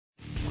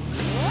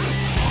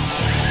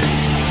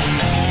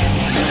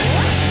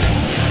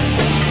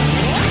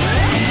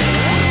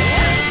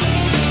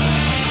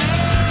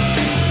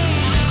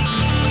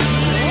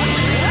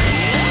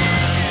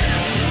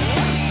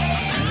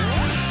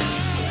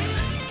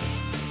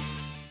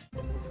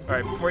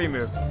Alright, before you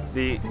move,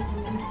 the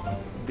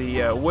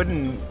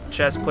wooden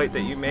chest plate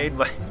that you made,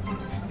 like,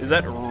 is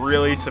that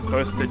really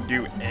supposed to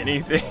do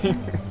anything?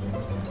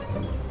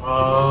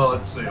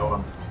 Let's see, hold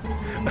on.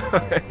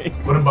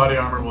 Wooden body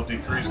armor will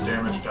decrease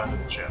damage done to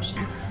the chest.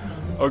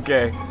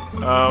 Okay,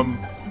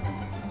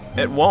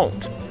 it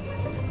won't.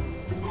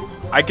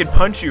 I could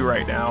punch you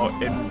right now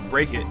and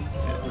break it.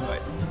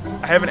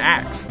 I have an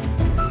axe.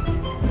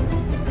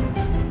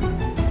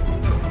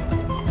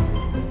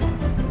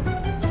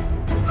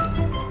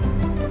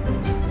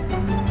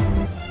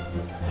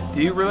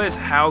 Do you realize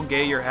how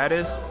gay your hat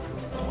is?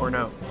 Or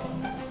no?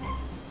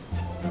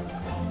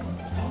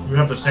 You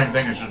have the same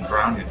thing as just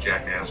brown, you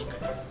jackass.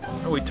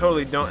 Oh, we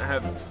totally don't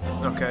have...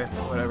 Okay,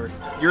 whatever.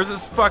 Yours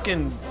is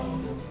fucking...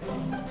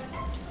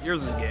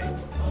 Yours is gay.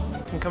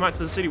 You can come out to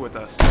the city with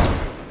us.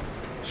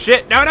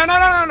 Shit! No, no, no,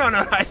 no, no,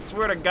 no, no! I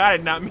swear to God I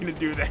did not mean to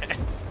do that.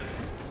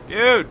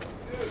 Dude!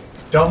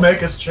 Don't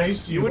make us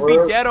chase you. You would be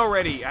dead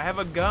already. I have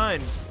a gun.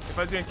 If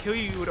I was gonna kill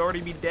you, you would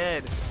already be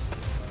dead.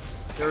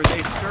 There was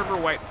a server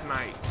wipe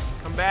tonight.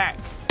 Come back.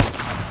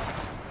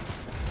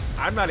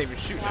 I'm not even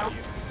shooting at you.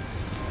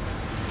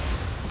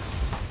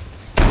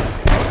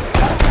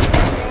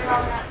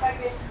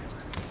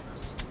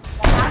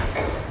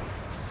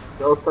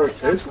 Y'all start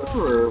chasing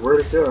him, or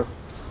where'd it go?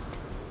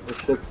 The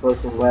shit's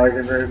fucking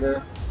lagging right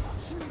now.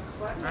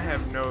 I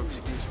have no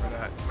excuse for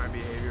that, my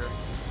behavior.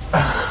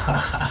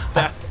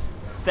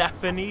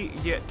 Stephanie?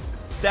 Yeah,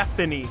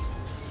 Stephanie.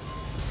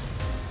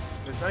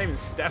 It's not even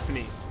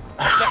Stephanie.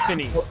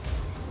 Stephanie.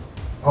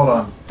 Hold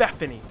on.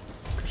 Stephanie.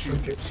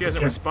 She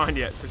hasn't responded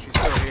yet, so she's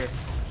still here.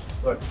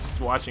 Look. She's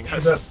watching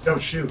Hands us. up,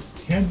 don't shoot.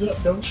 Hands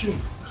up, don't shoot.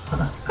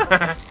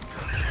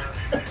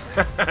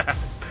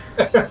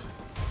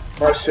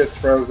 My shit's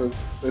frozen.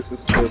 This is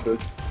stupid.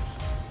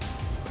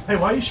 Hey,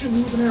 why are you shooting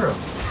me with an arrow?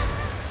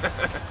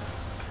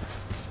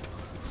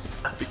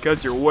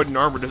 Because your wooden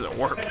armor doesn't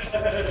work.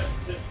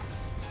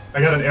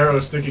 I got an arrow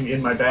sticking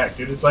in my back,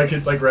 dude. It's like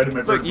right in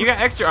my back. Look, you got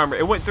extra armor.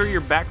 It went through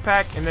your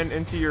backpack and then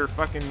into your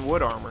fucking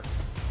wood armor.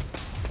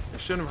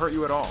 It shouldn't have hurt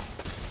you at all.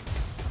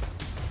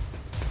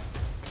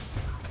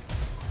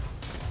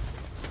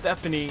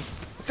 Stephanie.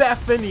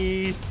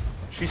 Stephanie!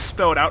 She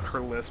spelled out her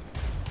lisp.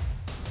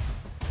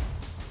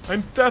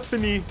 I'm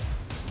Stephanie.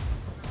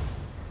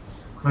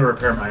 I'm gonna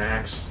repair my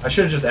axe. I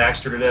should have just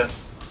axed her to death.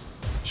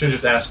 Should have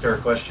just asked her a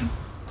question.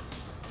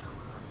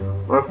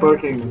 My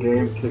fucking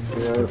game kicked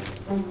me out.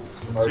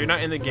 So you're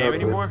not in the game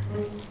anymore?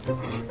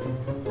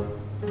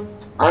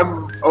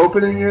 I'm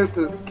opening it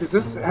because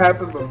this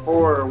happened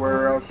before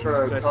where I was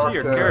trying to talk I see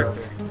your to...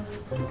 character.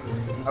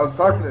 I was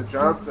talking to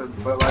Johnson,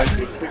 but like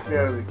it kicked me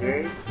out of the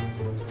game.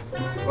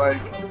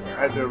 Like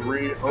I had to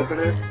reopen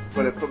it,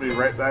 but it put me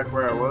right back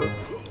where I was.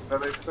 If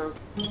that makes sense?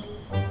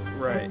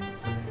 Right.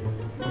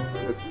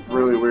 It's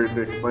really weird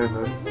to explain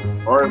this.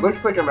 Or it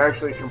looks like I'm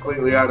actually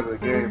completely out of the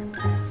game.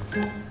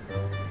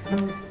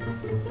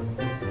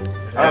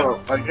 I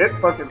don't know, like it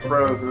fucking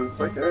froze and it's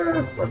like,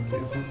 fuck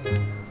you.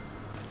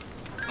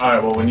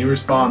 Alright, well when you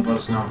respawn, let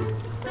us know.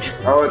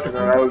 I'll let you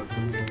know,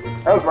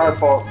 that was my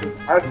fault.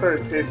 I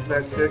started chasing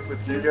that chick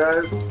with you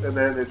guys and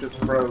then it just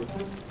froze.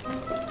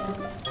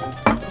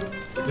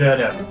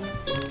 Yeah.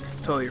 It's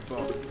totally your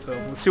fault. So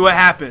let's see what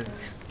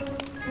happens.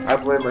 I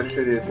blame my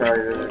shitty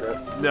Italian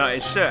internet. No,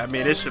 it should. I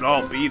mean, it should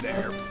all be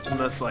there,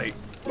 unless like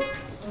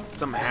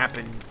something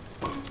happened.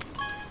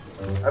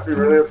 I'd be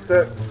really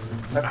upset.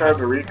 I found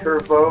a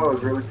recurve bow. I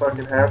was really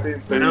fucking happy.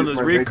 I know those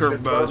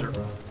recurve bows are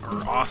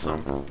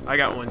awesome. I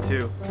got one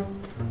too.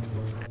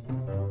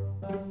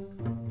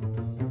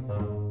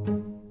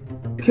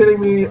 Are you kidding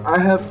me? I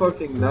have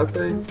fucking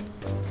nothing.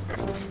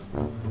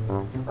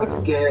 That's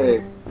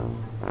gay.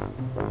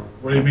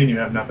 What do you mean you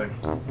have nothing?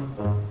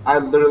 I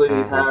literally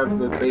have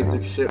the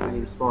basic shit when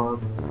you spawn.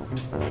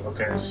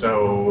 Okay,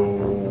 so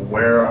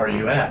where are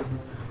you at?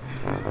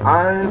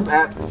 I'm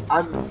at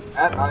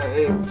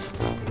I8.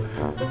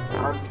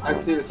 I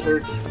see the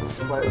church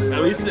slightly away.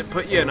 At least it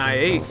put you in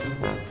I8.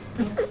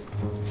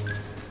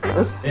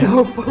 That's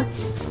so fucking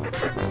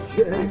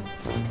gay.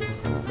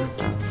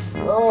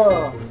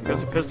 Oh.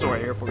 There's a pistol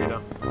right here for you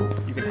though.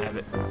 You can have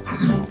it.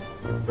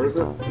 Where is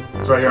it?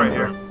 It's right It's here. right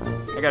here.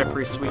 I got a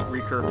pretty sweet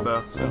recurve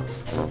bow, so.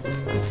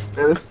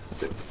 Man, this is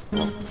stupid.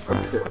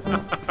 I'm pissed.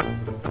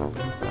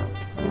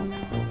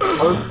 I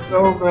was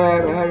so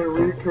mad I had a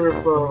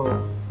recurve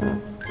bow.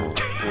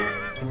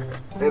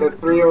 And a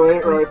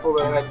 308 rifle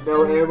that I had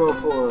no ammo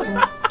for.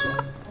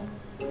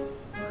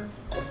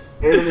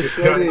 And a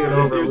machete.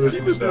 You see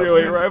the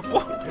 308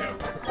 rifle?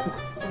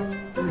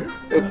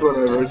 It's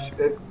whatever.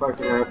 It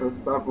fucking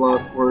happens. I've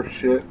lost worse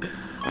shit.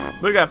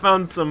 Look, I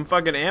found some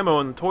fucking ammo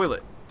in the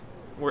toilet.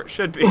 Where it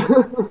should be.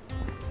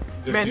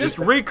 Man, this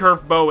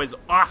recurve bow is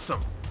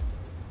awesome.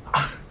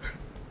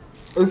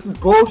 This is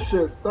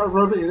bullshit. Stop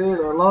rubbing it in.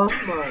 I lost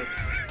mine.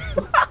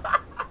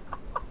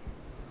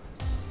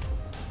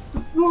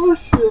 This is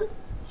bullshit.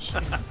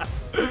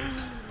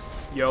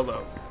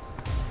 YOLO.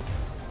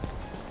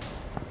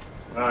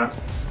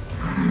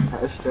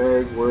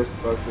 Hashtag worst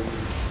fucking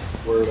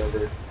word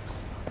ever.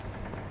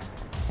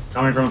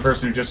 Coming from a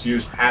person who just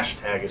used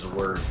hashtag as a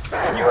word.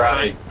 You're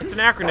right. It's an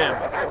acronym.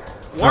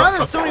 Why are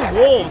there so many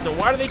wolves, and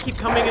why do they keep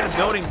coming into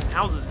buildings and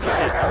houses and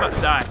shit? I'm about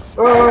to die.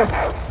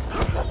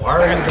 Why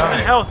are you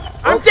dying? Health.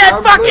 I'm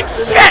dead fucking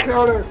shit!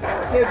 I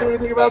can't do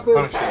anything about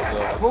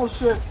this.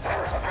 Bullshit.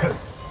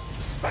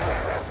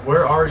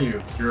 Where are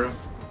you, Hero?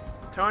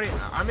 Tony,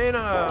 I'm in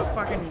a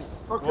fucking...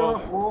 Fuck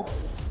off, wolf.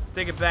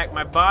 Take it back.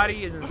 My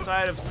body is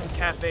inside of some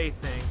cafe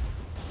thing.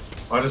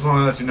 Well, I just want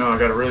to let you know I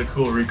got a really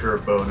cool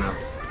recurve bow now.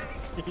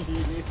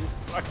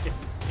 Fucking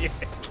dick.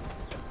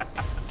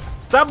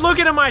 Stop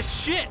looking at my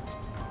shit!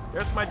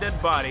 There's my dead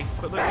body.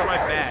 Quit looking at my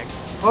bag.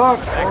 Fuck!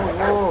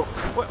 Oh,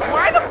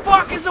 Why the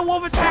fuck is a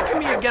wolf attacking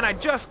me again? I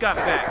just got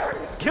back.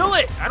 Kill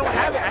it! I don't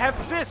have it. I have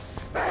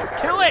fists.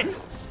 Kill it!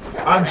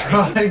 I'm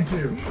trying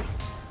to.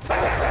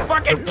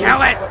 Fucking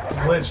kill it!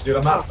 Glitch, dude.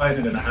 I'm not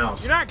fighting in a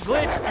house. You're not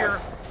glitched. You're a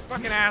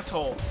fucking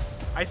asshole.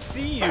 I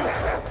see you.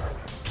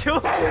 Kill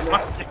the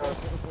fucking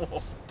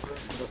wolf.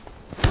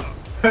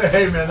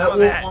 Hey man, that Kill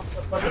wolf wants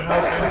the fucking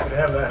house. Man, you could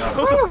have that house.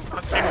 Kill the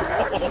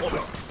fucking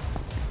wolf.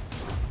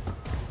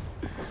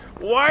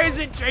 Why is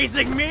it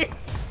chasing me?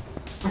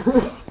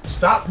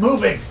 Stop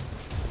moving!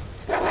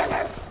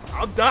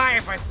 I'll die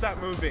if I stop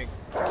moving.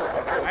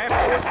 I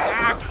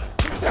have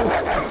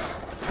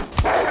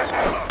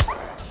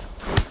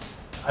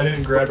I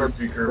didn't grab your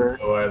recurve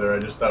bow either. I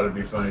just thought it'd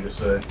be funny to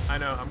say. I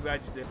know. I'm glad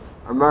you did.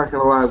 I'm not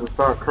gonna lie, the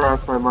thought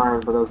crossed my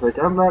mind, but I was like,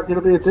 I'm not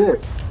gonna be a dick.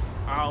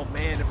 Oh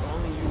man, if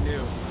only you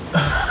knew.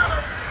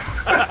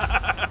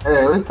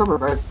 Hey, at least I'm a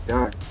nice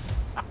guy.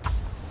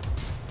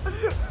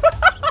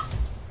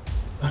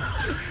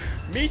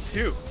 Me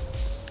too.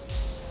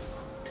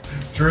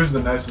 Drew's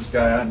the nicest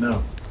guy I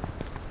know.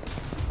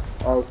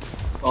 So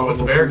What'd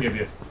the bear give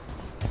you?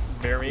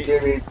 Bear He meat.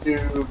 gave me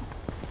 2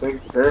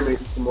 things of bear meat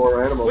and some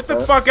more animal What the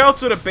fat. fuck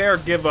else would a bear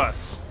give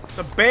us? It's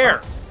a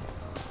bear.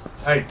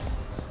 Hey,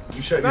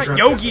 you shut your Not drunk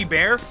Yogi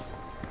Bear.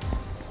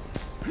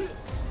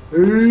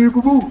 Hey,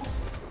 boo-boo!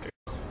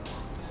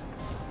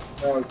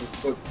 That was a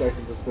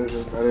split-second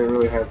decision. I didn't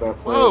really have that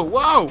plan. Whoa,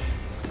 whoa.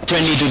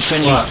 Friendly dude,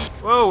 friendly.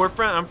 Whoa,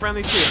 I'm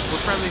friendly too. We're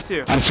friendly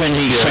too. I'm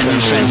friendly,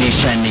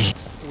 friendly.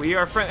 We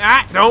are friendly.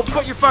 Ah, don't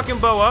put your fucking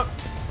bow up.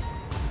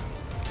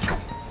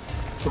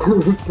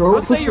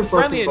 Don't say you're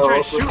friendly and try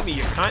to shoot me,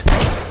 you cunt.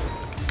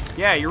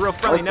 Yeah, you're real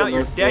friendly now that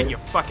you're dead, you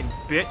fucking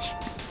bitch.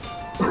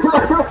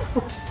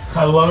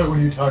 I love it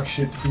when you talk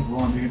shit to people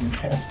on the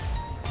internet.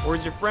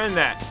 Where's your friend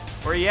at?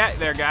 Where you at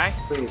there, guy?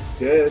 He's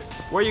dead.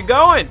 Where you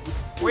going?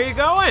 Where you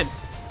going?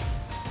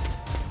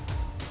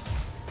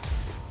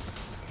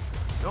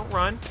 Don't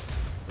run.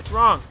 What's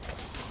wrong?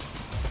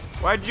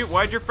 Why'd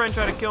your friend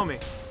try to kill me?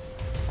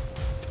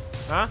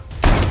 Huh?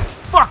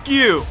 Fuck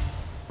you!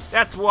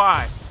 That's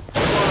why.